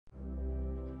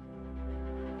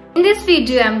In this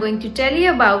video, I am going to tell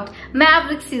you about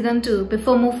MAVERIX Season 2.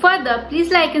 Before move further, please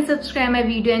like and subscribe my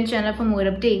video and channel for more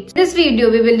updates. In this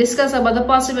video, we will discuss about the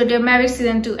possibility of MAVERIX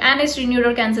Season 2 and its renewed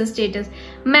or cancelled status.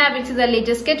 MAVERIX is the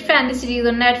latest kid-friendly series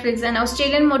on Netflix, an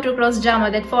Australian motocross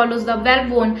drama that follows the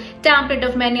well-worn template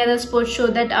of many other sports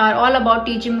shows that are all about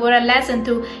teaching moral lessons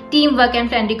through teamwork and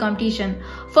friendly competition.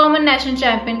 Former national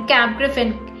champion Camp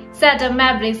Griffin set up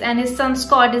MAVERIX, and his son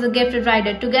Scott is a gifted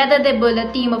rider. Together they build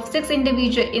a team of 6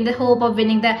 individuals in the hope of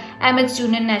winning the MX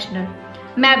Junior National.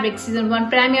 MAVERIX Season 1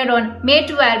 premiered on May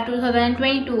 12,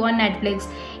 2022 on Netflix.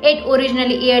 It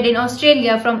originally aired in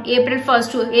Australia from April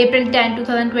 1st to April 10,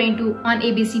 2022 on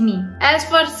ABC Me. As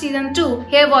for Season 2,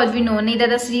 here what we know, neither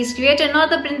the series creator nor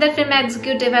the printed film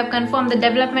executive have confirmed the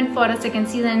development for a second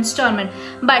season installment,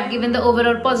 but given the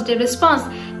overall positive response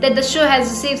that the show has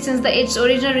received since its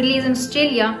original release in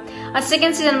Australia, a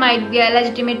second season might be a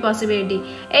legitimate possibility.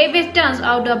 If it turns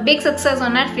out a big success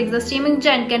on Netflix, the streaming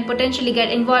giant can potentially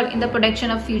get involved in the production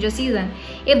of future season.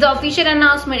 If the official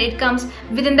announcement comes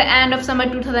within the end of summer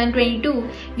 2022,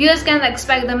 viewers can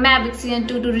expect the MAVERIX Season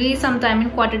 2 to release sometime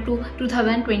in Q2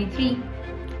 2023.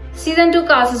 Season 2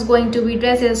 cast is going to be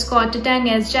dressed as Scott,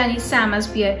 Titania as Jenny, Sam as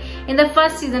Pierre. In the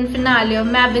first season finale of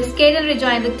MAVERIX, Kaden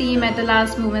rejoined the team at the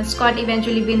last moment. Scott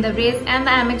eventually win the race and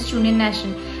the MX Junior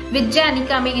National, with Jenny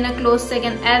coming in a close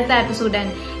second as the episode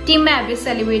ends. Team MAVERIX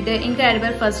celebrate their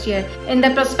incredible first year. In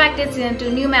the prospective Season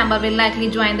 2, new member will likely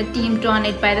join the team drawn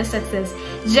it by the success.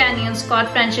 Jenny and Scott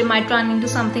friendship might turn into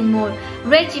something more.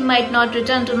 Reggie might not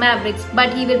return to MAVERIX,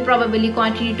 but he will probably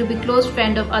continue to be close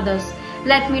friend of others.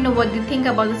 Let me know what you think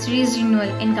about the series renewal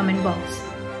in comment box.